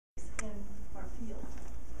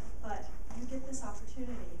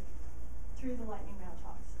opportunity through the lightning round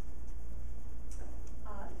talks.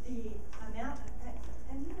 The amount,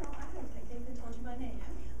 and you know, I don't think I even told you my name.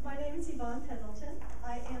 My name is Yvonne Pendleton.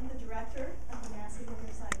 I am the director of the NASA Lunar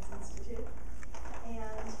Science Institute,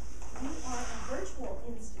 and we are a virtual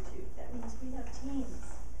institute. That means we have teams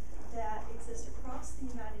that exist across the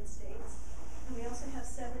United States, and we also have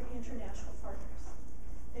 7 international partners.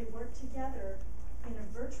 They work together in a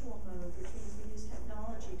virtual mode, which means we use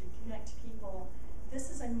technology to connect people. This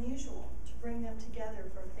is unusual to bring them together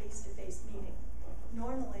for a face-to-face meeting.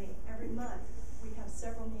 Normally, every month, we have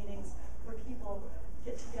several meetings where people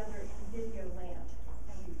get together in video land,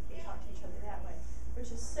 and we talk to each other that way, which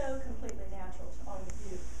is so completely natural to all of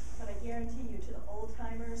you. But I guarantee you, to the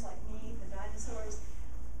old-timers like me, the dinosaurs,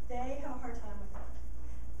 they have a hard time with that.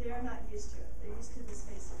 They're not used to it. They're used to this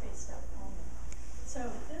face-to-face stuff only. So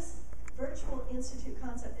this virtual institute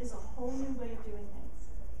concept is a whole new way of doing things,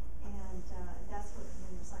 and that's what the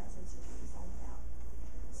Lunar Science Institute is all about.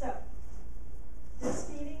 So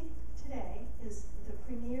this meeting today is the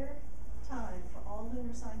premier time for all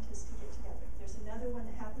lunar scientists to get together. There's another one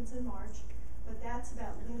that happens in March, but that's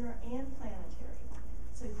about lunar and planetary.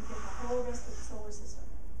 So you get the whole rest of the solar system.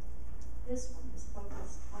 This one is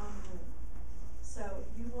focused on the moon. So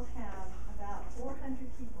you will have about 400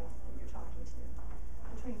 people that you're talking to.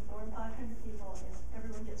 Between 400 and 500 people if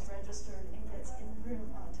everyone gets registered and gets in the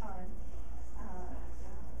room on time.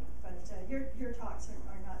 But your talks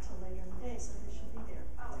are not till later in the day, so they should be there.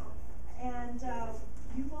 And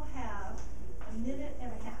you will have a minute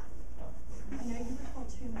and a half. I know you were told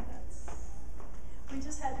 2 minutes. We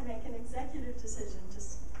just had to make an executive decision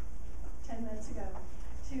just 10 minutes ago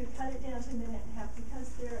to cut it down to a minute and a half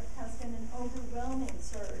because there has been an overwhelming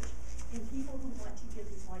surge in people who want to give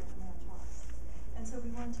these lightning round talks. And so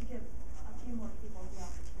we wanted to give a few more people the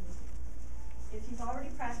opportunity. If you've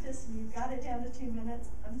already practiced and you've got it down to 2 minutes,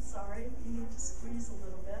 I'm sorry, you need to squeeze a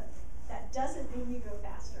little bit. That doesn't mean you go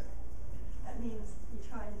faster. That means you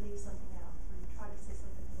try and leave something out, or you try to say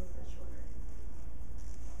something a little bit shorter.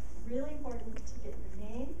 Really important to get your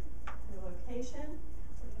name, your location,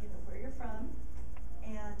 where you're from,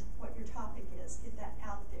 and what your topic is. Get that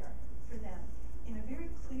out there for them in a very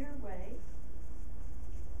clear way.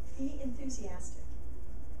 Be enthusiastic.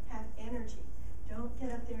 Have energy. Don't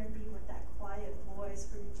get up there and be with that quiet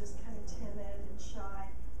voice where you're just kind of timid and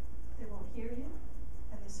shy. They won't hear you,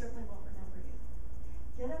 and they certainly won't remember you.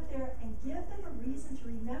 Get up there and give them a reason to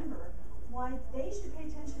remember why they should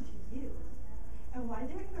pay attention to you, and why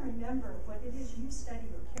they're going to remember what it is you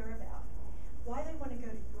study or care about, why they want to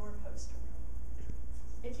go to your poster.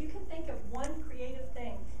 If you can think of one creative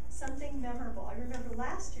thing, something memorable. I remember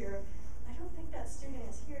last year, I don't think that student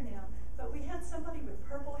is here now, but we had somebody with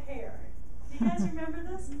purple hair. Do you guys remember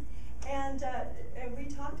this? And we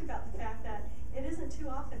talked about the fact that it isn't too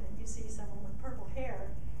often that you see someone with purple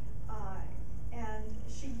hair, and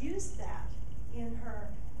she used that in her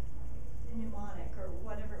mnemonic or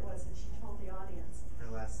whatever it was that she told the audience. Her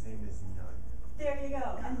last name is Nun. There you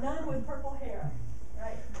go, a nun with purple hair,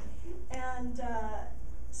 right? And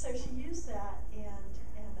so she used that, and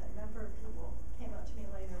a number of people came up to me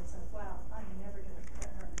later and said, wow, I'm never going to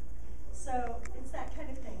forget her. So it's that kind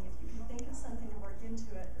of thing. If you can think of something to work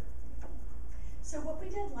into it. So what we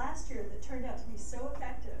did last year that turned out to be so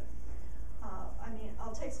effective,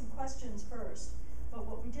 I'll take some questions first, but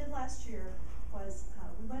what we did last year was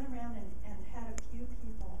we went around and had a few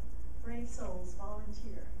people, brave souls,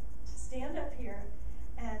 volunteer to stand up here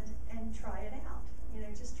and try it out.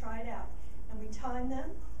 Just try it out. And we timed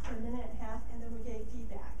them for a minute and a half, and then we gave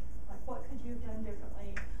feedback, like what could you have done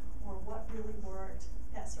differently, or what really worked,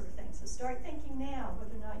 that sort of thing. So start thinking now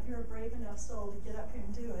whether or not you're a brave enough soul to get up here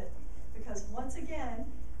and do it, because once again,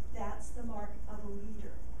 that's the mark of a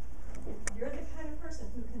leader. If you're the kind of person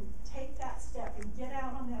who can take that step and get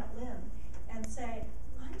out on that limb and say,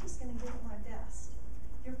 I'm just going to give it my best,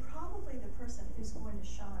 you're probably the person who's going to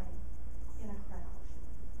shine in a crowd.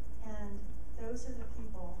 And those are the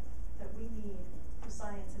people that we need for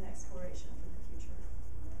science and exploration for the future.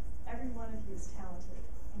 Every one of you is talented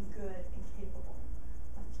and good and capable.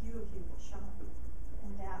 A few of you will shine,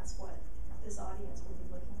 and that's what this audience will be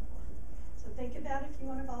looking for. So think about if you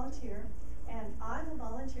want to volunteer, and I will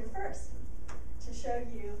volunteer first to show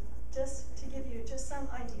you, just to give you just some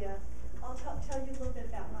idea. I'll tell you a little bit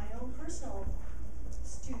about my own personal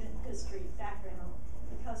student history background,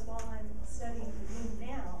 because while I'm studying the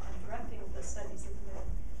moon now, I'm directing the studies of the moon.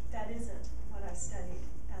 That isn't what I studied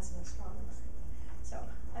as an astronomer. So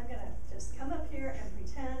I'm going to just come up here and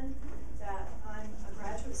pretend that I'm a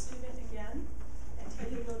graduate student again and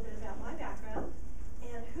tell you a little bit about my background.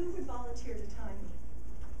 And who would volunteer to time me?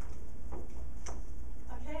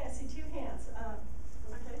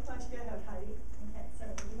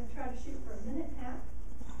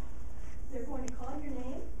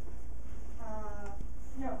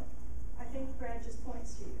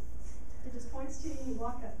 points to you. It just points to you and you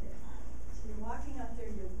walk up there. So you're walking up there,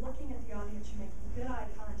 you're looking at the audience, you're making good eye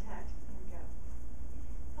contact, and you go.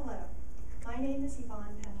 Hello, my name is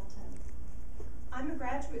Yvonne Pendleton. I'm a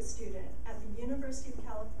graduate student at the University of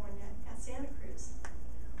California at Santa Cruz.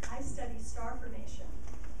 I study star formation,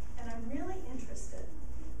 and I'm really interested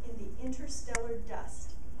in the interstellar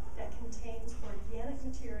dust that contains organic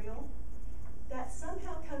material that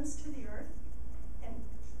somehow comes to the Earth and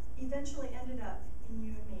eventually ended up in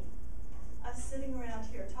you and me. Us sitting around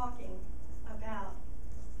here talking about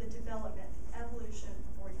the development, the evolution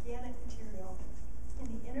of organic material in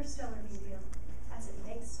the interstellar medium as it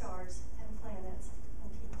makes stars and planets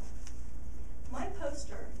and people. My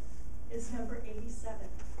poster is number 87,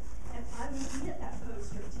 and I will be at that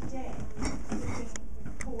poster today between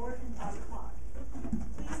 4 and 5 o'clock.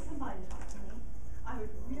 Please come by and talk to me. I would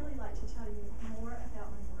really like to tell you more about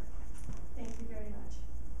my work. Thank you very much.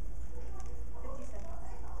 50 seconds.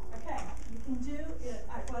 Okay, you can do it.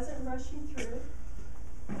 I wasn't rushing through.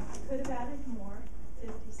 I could have added more.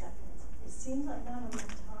 50 seconds. It seems like not enough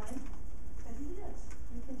time, but it is.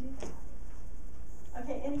 You can do that.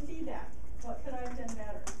 Okay, any feedback? What could I have done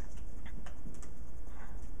better?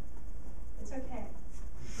 It's okay.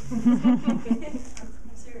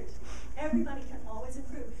 I'm serious. Everybody can always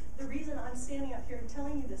improve. The reason I'm standing up here and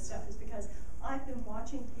telling you this stuff is because I've been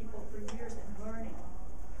watching people for years and learning.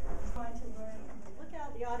 Trying to learn. Look out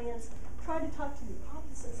at the audience. Try to talk to the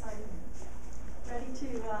opposite side of me. Ready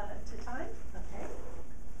to time? Okay.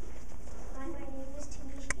 Hi, my name is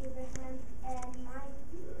Tanishq, and my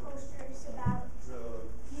poster is about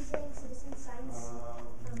using citizen science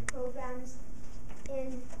programs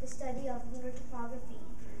in the study of lunar topography.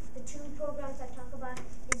 The two programs I talk about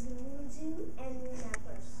is the Moon Zoo and Moon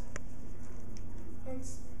Mappers.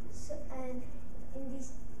 And in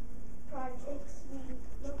these projects, we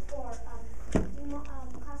look for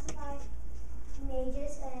classify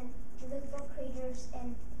images and we look for craters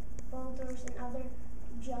and boulders and other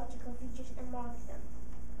geological features and mark them.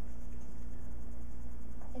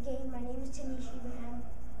 Again, my name is Tanishq,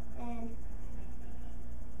 and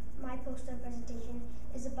my poster presentation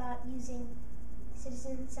is about using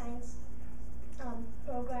citizen science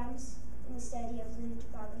programs in the study of lunar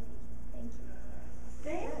topography. Thank you.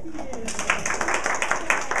 Thank you.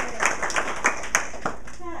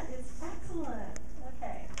 That is excellent.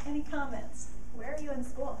 Okay. Any comments? Where are you in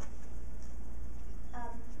school?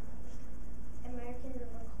 American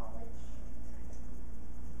River College.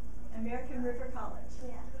 American River College.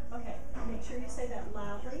 Yeah. Okay. Make sure you say that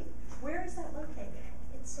loudly. Where is that located?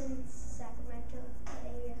 It's in Sacramento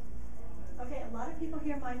area. Okay, a lot of people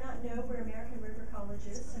here might not know where American River College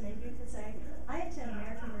is, so maybe you can say, I attend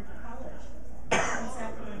American River College in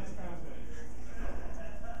Sacramento.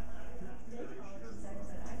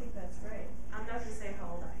 I think that's great. I'm not to say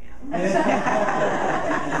how old I am.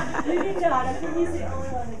 You do not. I think he's the only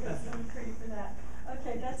one that gets some credit for that.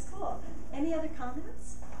 Okay, that's cool. Any other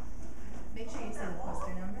comments? Make sure you say the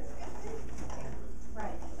poster number.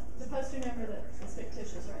 Right. The poster number that is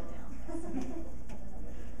fictitious right now.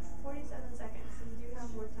 47 seconds. So you do have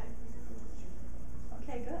more time.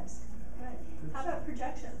 Okay, good. Good. How about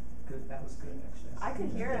projection? Good. That was good, actually. I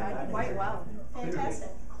could hear it quite well.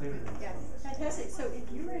 Fantastic. Clearly. Yes. Fantastic. So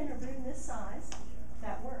if you were in a room this size,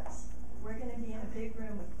 that works. We're going to be in a big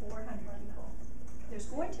room with 400 people. There's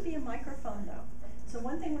going to be a microphone, though. So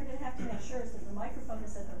one thing we're going to have to make sure is that the microphone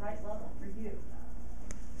is at the right level for you.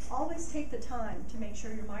 Always take the time to make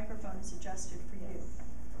sure your microphone is adjusted for you.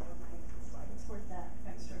 It's worth that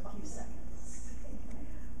extra few seconds.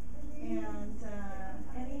 And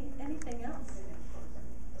anything else?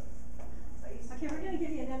 Okay, we're going to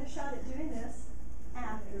give you another shot at doing this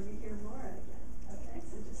after we hear Laura again. Okay,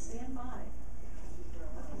 so just stand by.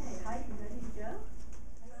 Okay, Heidi, you ready to go?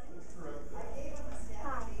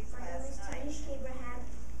 Hi, my name is Tanishq,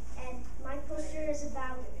 and my poster is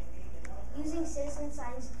about using citizen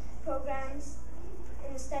science programs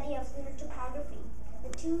in the study of lunar topography.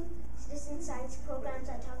 The two citizen science programs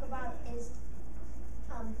I talk about is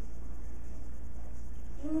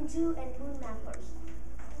Moon Zoo and Moon Mappers.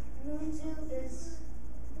 Moon Zoo is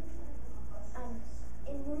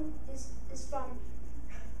from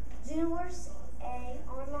Zooniverse, a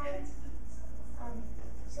online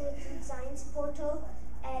citizen science portal,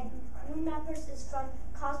 and Moon Mappers is from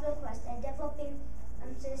CosmoQuest, a developing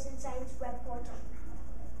citizen science web portal.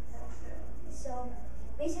 So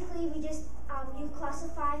basically, we just you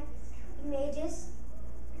classify images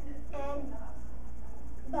and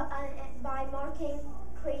by marking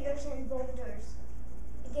craters and boulders.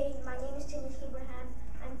 Again, my name is Tanishq.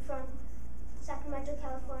 I'm from Sacramento,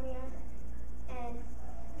 California, and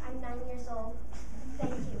I'm 9 years old.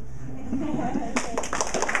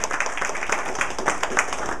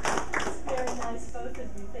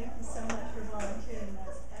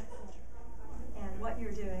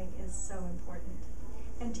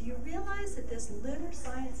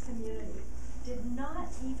 entire science community did not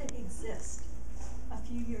even exist a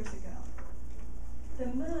few years ago. The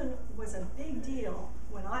moon was a big deal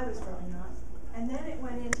when I was growing up, and then it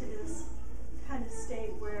went into this kind of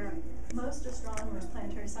state where most astronomers,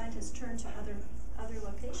 planetary scientists, turn to other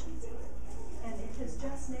locations. And it has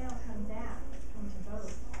just now come back into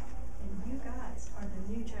vogue. And you guys are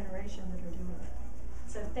the new generation that are doing it.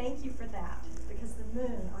 So thank you for that, because the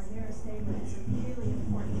moon, our nearest neighbor, is a really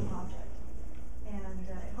important object. And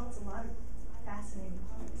it holds a lot of fascinating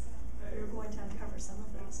things. We're going to uncover some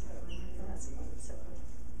of those.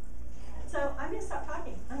 So I'm going to stop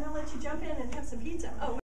talking. I'm going to let you jump in and have some pizza. Oh.